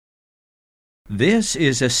This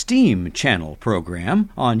is a STEAM channel program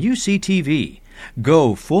on UCTV.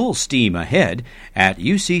 Go full steam ahead at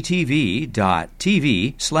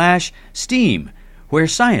uctv.tv/STEAM, where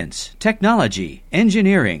science, technology,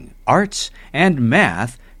 engineering, arts, and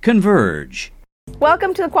math converge.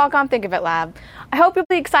 Welcome to the Qualcomm Think of It Lab. I hope you'll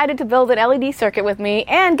be excited to build an LED circuit with me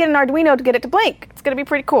and get an Arduino to get it to blink. It's going to be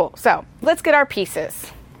pretty cool. So, let's get our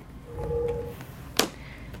pieces.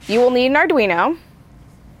 You will need an Arduino.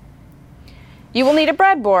 You will need a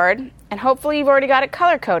breadboard, and hopefully you've already got it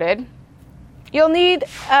color-coded. You'll need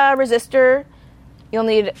a resistor, you'll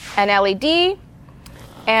need an LED,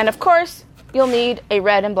 and of course, you'll need a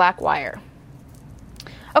red and black wire.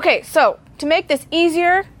 Okay, so to make this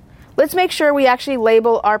easier, let's make sure we actually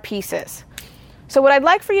label our pieces. So what I'd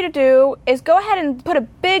like for you to do is go ahead and put a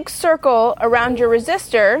big circle around your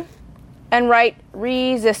resistor and write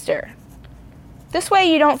resistor. This way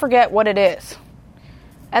you don't forget what it is.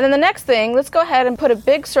 And then the next thing, let's go ahead and put a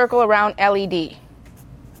big circle around LED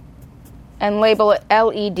and label it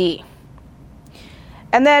LED.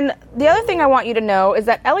 And then the other thing I want you to know is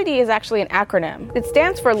that LED is actually an acronym. It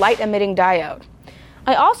stands for light emitting diode.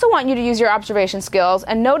 I also want you to use your observation skills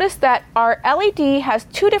and notice that our LED has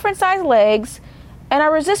two different size legs and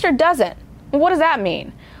our resistor doesn't. What does that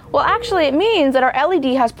mean? Well, actually it means that our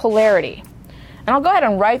LED has polarity. And I'll go ahead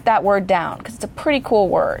and write that word down because it's a pretty cool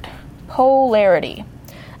word. Polarity.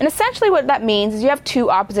 And essentially what that means is you have two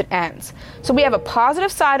opposite ends. So we have a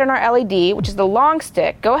positive side on our LED, which is the long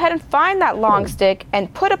stick. Go ahead and find that long stick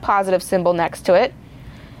and put a positive symbol next to it.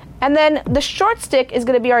 And then the short stick is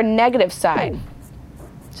going to be our negative side.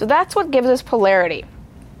 So that's what gives us polarity.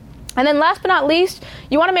 And then last but not least,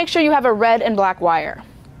 you want to make sure you have a red and black wire.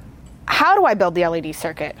 How do I build the LED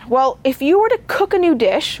circuit? Well, if you were to cook a new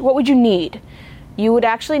dish, what would you need? You would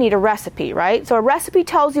actually need a recipe, right? So a recipe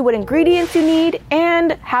tells you what ingredients you need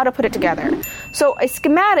and how to put it together. So a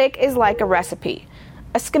schematic is like a recipe.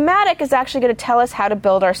 A schematic is actually going to tell us how to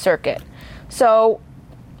build our circuit. So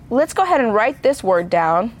let's go ahead and write this word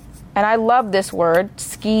down. And I love this word,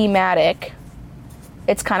 schematic.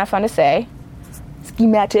 It's kind of fun to say.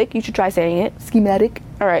 Schematic, you should try saying it. Schematic.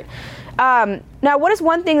 All right. Now, what is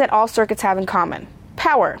one thing that all circuits have in common?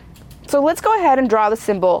 Power. So let's go ahead and draw the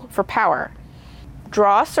symbol for power.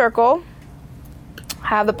 Draw a circle,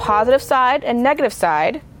 have the positive side and negative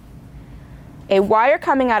side, a wire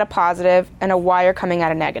coming out of positive and a wire coming out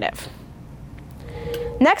of negative.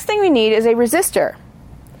 Next thing we need is a resistor.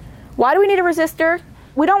 Why do we need a resistor?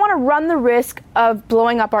 We don't want to run the risk of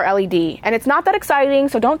blowing up our LED. And it's not that exciting,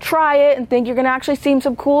 so don't try it and think you're going to actually see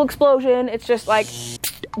some cool explosion. It's just like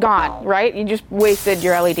gone, right? You just wasted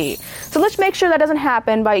your LED. So let's make sure that doesn't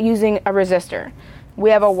happen by using a resistor.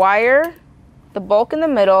 We have a wire, the bulk in the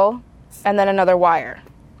middle, and then another wire.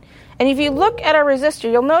 And if you look at our resistor,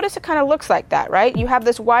 you'll notice it kind of looks like that, right? You have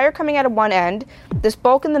this wire coming out of one end, this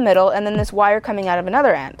bulk in the middle, and then this wire coming out of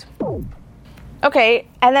another end. Okay,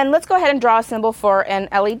 and then let's go ahead and draw a symbol for an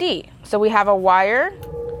LED. So we have a wire,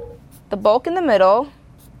 the bulk in the middle,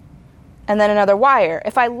 and then another wire.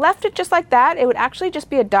 If I left it just like that, it would actually just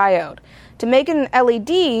be a diode. To make it an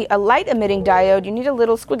LED, a light emitting diode, you need a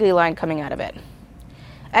little squiggly line coming out of it.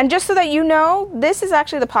 And just so that you know, this is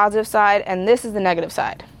actually the positive side and this is the negative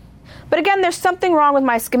side. But again, there's something wrong with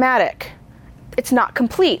my schematic. It's not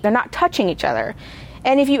complete. They're not touching each other.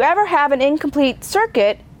 And if you ever have an incomplete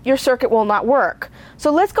circuit, your circuit will not work. So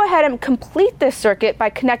let's go ahead and complete this circuit by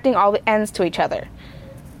connecting all the ends to each other.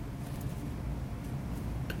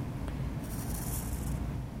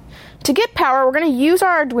 To get power, we're going to use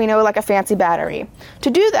our Arduino like a fancy battery. To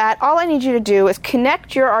do that, all I need you to do is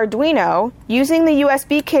connect your Arduino using the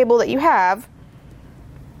USB cable that you have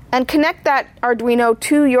and connect that Arduino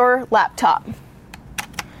to your laptop.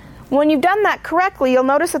 When you've done that correctly, you'll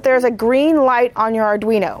notice that there's a green light on your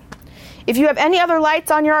Arduino. If you have any other lights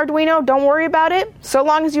on your Arduino, don't worry about it. So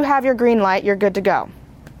long as you have your green light, you're good to go.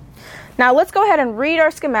 Now let's go ahead and read our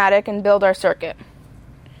schematic and build our circuit.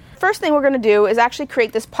 First thing we're going to do is actually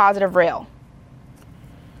create this positive rail.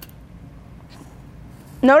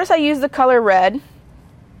 Notice I use the color red.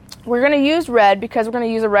 We're going to use red because we're going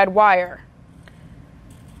to use a red wire.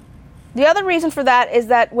 The other reason for that is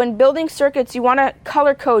that when building circuits, you want to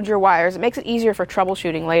color code your wires. It makes it easier for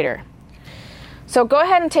troubleshooting later. So go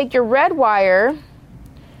ahead and take your red wire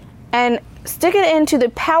and stick it into the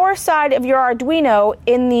power side of your Arduino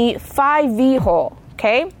in the 5V hole,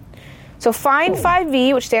 okay? So find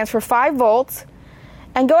 5V, which stands for 5 volts,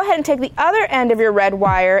 and go ahead and take the other end of your red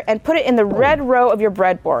wire and put it in the red row of your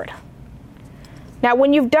breadboard. Now,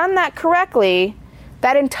 when you've done that correctly,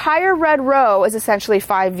 that entire red row is essentially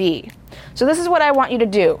 5V. So this is what I want you to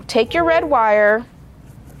do. Take your red wire,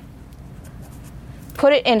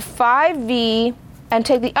 put it in 5V, and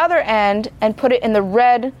take the other end and put it in the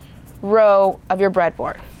red row of your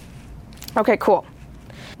breadboard. Okay, cool.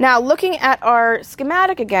 Now, looking at our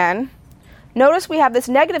schematic again, notice we have this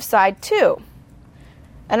negative side too.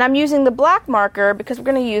 And I'm using the black marker because we're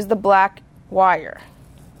going to use the black wire.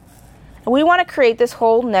 And we want to create this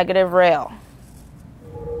whole negative rail,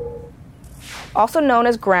 also known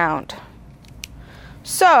as ground.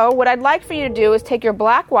 So what I'd like for you to do is take your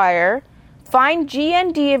black wire, find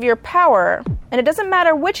GND of your power, and it doesn't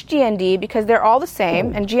matter which GND because they're all the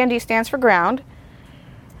same, and GND stands for ground,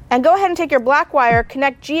 and go ahead and take your black wire,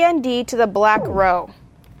 connect GND to the black row.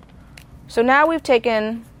 So now we've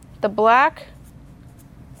taken the black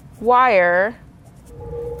wire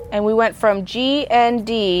and we went from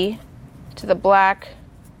GND to the black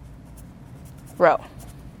row.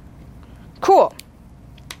 Cool.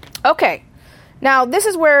 Okay, now this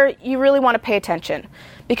is where you really want to pay attention,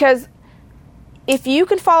 because if you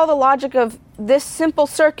can follow the logic of this simple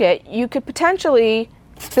circuit, you could potentially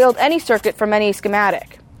build any circuit from any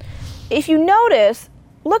schematic. If you notice,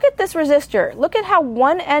 look at this resistor. Look at how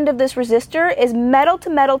one end of this resistor is metal to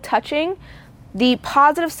metal touching the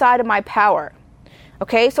positive side of my power.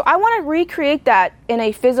 Okay, so I want to recreate that in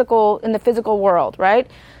the physical world, right?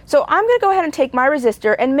 So I'm going to go ahead and take my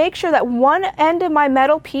resistor and make sure that one end of my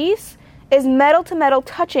metal piece is metal to metal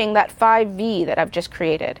touching that 5V that I've just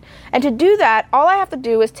created. And to do that, all I have to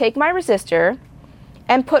do is take my resistor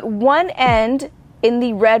and put one end in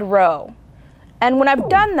the red row. And when I've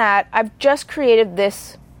done that, I've just created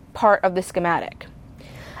this part of the schematic.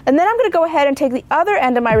 And then I'm going to go ahead and take the other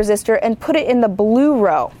end of my resistor and put it in the blue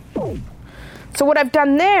row. So what I've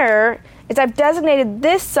done there is I've designated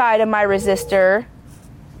this side of my resistor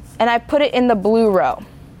and I put it in the blue row.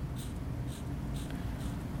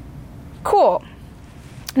 Cool.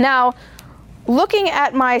 Now, looking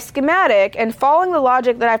at my schematic and following the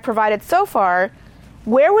logic that I've provided so far,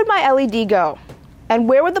 where would my LED go? And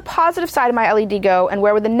where would the positive side of my LED go? And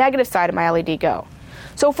where would the negative side of my LED go?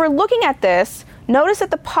 So if we're looking at this, notice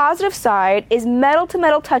that the positive side is metal to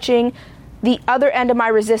metal touching the other end of my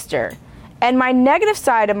resistor. And my negative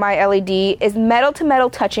side of my LED is metal to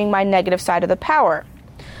metal touching my negative side of the power.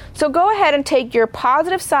 So go ahead and take your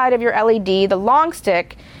positive side of your LED, the long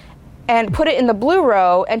stick, and put it in the blue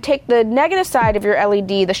row, and take the negative side of your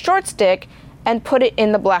LED, the short stick, and put it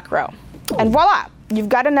in the black row. And voila! You've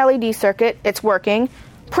got an LED circuit. It's working.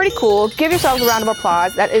 Pretty cool. Give yourselves a round of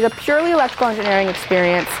applause. That is a purely electrical engineering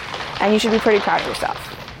experience, and you should be pretty proud of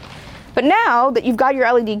yourself. But now that you've got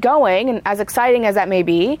your LED going, and as exciting as that may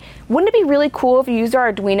be, wouldn't it be really cool if you used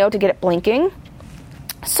our Arduino to get it blinking?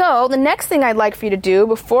 So the next thing I'd like for you to do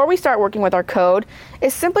before we start working with our code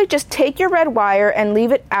is simply just take your red wire and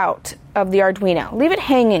leave it out of the Arduino. Leave it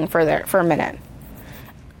hanging for a minute.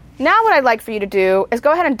 Now what I'd like for you to do is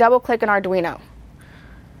go ahead and double click on Arduino.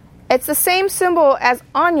 It's the same symbol as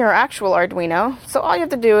on your actual Arduino, so all you have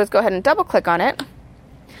to do is go ahead and double click on it.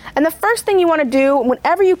 And the first thing you want to do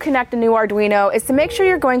whenever you connect a new Arduino is to make sure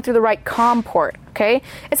you're going through the right COM port, okay?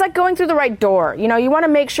 It's like going through the right door. You know, you want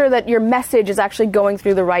to make sure that your message is actually going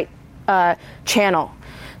through the right channel.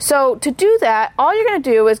 So to do that, all you're going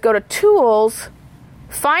to do is go to Tools,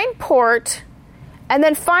 find Port, and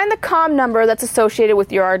then find the COM number that's associated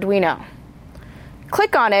with your Arduino.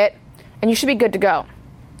 Click on it, and you should be good to go.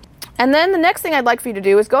 And then the next thing I'd like for you to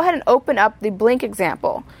do is go ahead and open up the Blink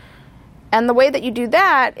example. And the way that you do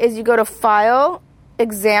that is you go to File,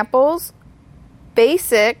 Examples,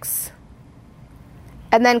 Basics,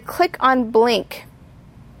 and then click on Blink.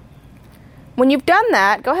 When you've done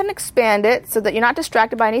that, go ahead and expand it so that you're not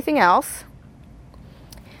distracted by anything else.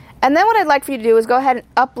 And then what I'd like for you to do is go ahead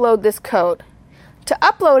and upload this code. To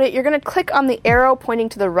upload it, you're going to click on the arrow pointing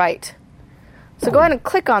to the right. So go ahead and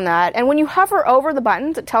click on that, and when you hover over the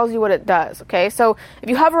buttons, it tells you what it does, okay? So if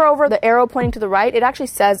you hover over the arrow pointing to the right, it actually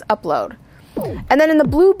says upload. And then in the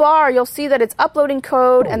blue bar, you'll see that it's uploading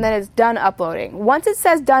code, and then it's done uploading. Once it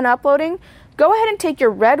says done uploading, go ahead and take your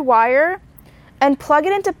red wire and plug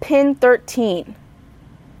it into pin 13.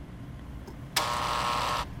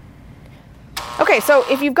 Okay, so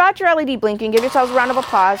if you've got your LED blinking, give yourselves a round of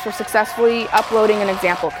applause for successfully uploading an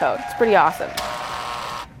example code. It's pretty awesome.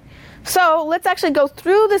 So let's actually go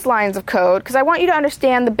through these lines of code because I want you to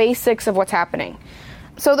understand the basics of what's happening.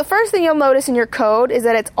 So the first thing you'll notice in your code is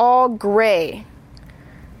that it's all gray.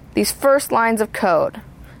 These first lines of code.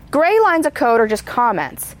 Gray lines of code are just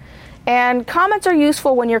comments. And comments are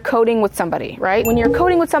useful when you're coding with somebody, right? When you're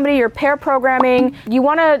coding with somebody, you're pair programming, you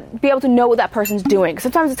want to be able to know what that person's doing.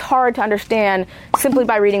 Sometimes it's hard to understand simply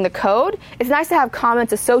by reading the code. It's nice to have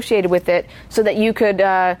comments associated with it so that you could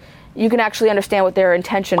you can actually understand what their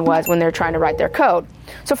intention was when they're trying to write their code.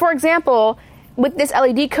 So for example, with this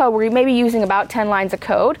LED code, we're maybe using about 10 lines of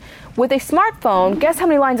code. With a smartphone, guess how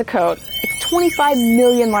many lines of code? It's 25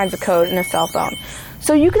 million lines of code in a cell phone.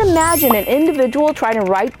 So you can imagine an individual trying to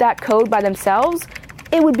write that code by themselves.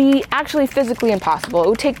 It would be actually physically impossible. It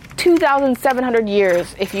would take 2,700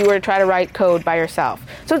 years if you were to try to write code by yourself.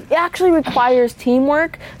 So it actually requires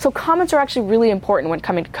teamwork. So comments are actually really important when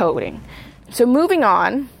coming to coding. So moving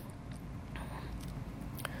on,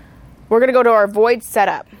 we're going to go to our void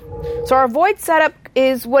setup. So our void setup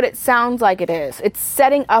is what it sounds like it is. It's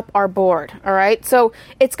setting up our board, all right? So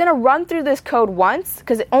it's going to run through this code once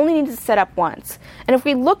because it only needs to set up once. And if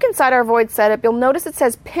we look inside our void setup, you'll notice it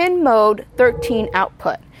says pin mode 13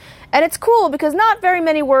 output. And it's cool because not very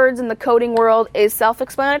many words in the coding world is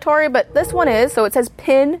self-explanatory, but this one is. So it says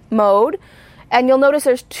pin mode. And you'll notice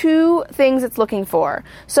there's two things it's looking for.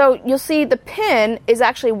 So you'll see the pin is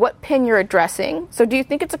actually what pin you're addressing. So do you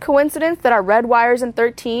think it's a coincidence that our red wire's in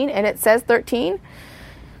 13 and it says 13?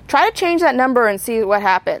 Try to change that number and see what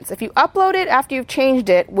happens. If you upload it after you've changed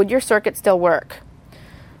it, would your circuit still work?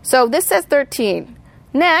 So this says 13.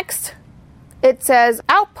 Next, it says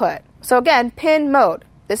output. So again, pin mode.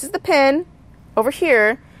 This is the pin over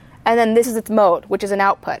here, and then this is its mode, which is an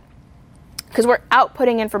output. Because we're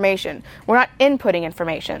outputting information. We're not inputting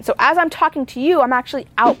information. So as I'm talking to you, I'm actually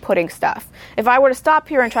outputting stuff. If I were to stop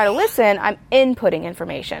here and try to listen, I'm inputting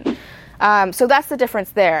information. So that's the difference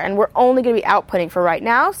there. And we're only going to be outputting for right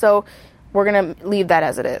now. So we're going to leave that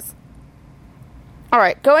as it is. All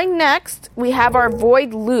right, going next, we have our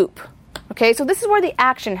void loop. Okay, so this is where the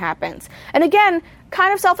action happens. And again,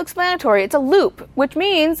 kind of self-explanatory. It's a loop, which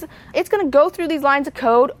means it's going to go through these lines of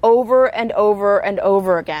code over and over and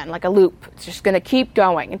over again, like a loop. It's just going to keep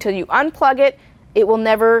going until you unplug it. It will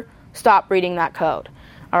never stop reading that code.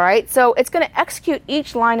 All right, so it's going to execute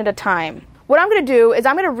each line at a time. What I'm going to do is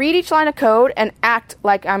I'm going to read each line of code and act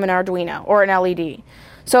like I'm an Arduino or an LED.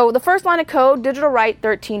 So the first line of code, digital write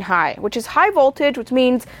 13 high, which is high voltage, which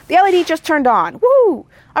means the LED just turned on. Woo!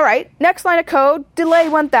 All right, next line of code, delay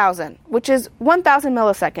 1000, which is 1000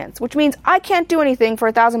 milliseconds, which means I can't do anything for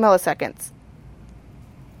 1000 milliseconds.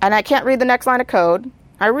 And I can't read the next line of code.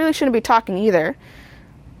 I really shouldn't be talking either.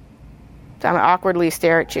 So I'm going to awkwardly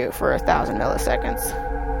stare at you for 1000 milliseconds.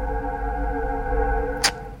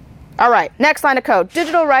 All right, next line of code,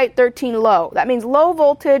 digital write 13 low. That means low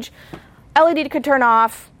voltage, LED can turn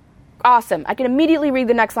off. Awesome. I can immediately read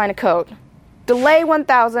the next line of code. Delay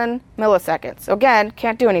 1000 milliseconds. So again,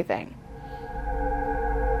 can't do anything.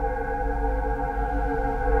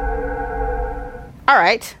 All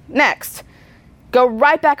right, next. Go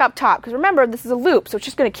right back up top. Because remember, this is a loop, so it's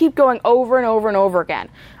just going to keep going over and over and over again.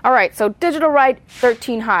 All right, so digital write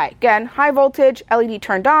 13 high. Again, high voltage, LED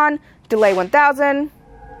turned on, delay 1000.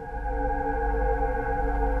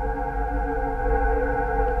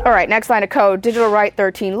 All right, next line of code, digital write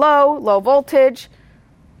 13 low, low voltage,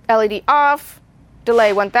 LED off,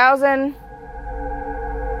 delay 1000.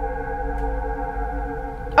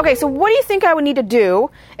 Okay, so what do you think I would need to do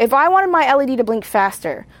if I wanted my LED to blink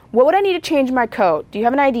faster? What would I need to change in my code? Do you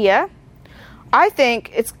have an idea? I think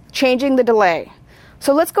it's changing the delay.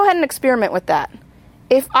 So let's go ahead and experiment with that.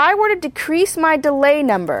 If I were to decrease my delay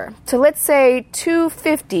number to, let's say,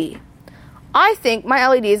 250, I think my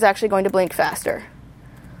LED is actually going to blink faster.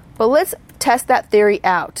 But let's test that theory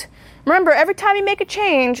out. Remember, every time you make a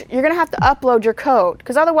change, you're going to have to upload your code,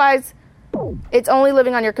 because otherwise it's only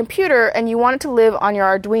living on your computer and you want it to live on your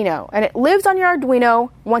Arduino. And it lives on your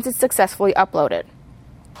Arduino once it's successfully uploaded.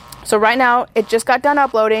 So right now, it just got done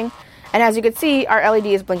uploading, and as you can see, our LED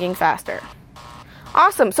is blinking faster.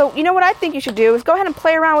 Awesome. So you know what I think you should do is go ahead and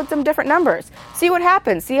play around with some different numbers. See what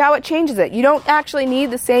happens. See how it changes it. You don't actually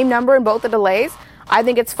need the same number in both the delays. I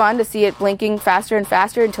think it's fun to see it blinking faster and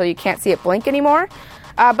faster until you can't see it blink anymore.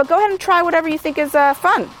 But go ahead and try whatever you think is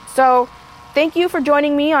fun. So thank you for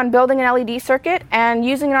joining me on building an LED circuit and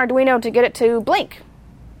using an Arduino to get it to blink.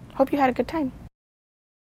 Hope you had a good time.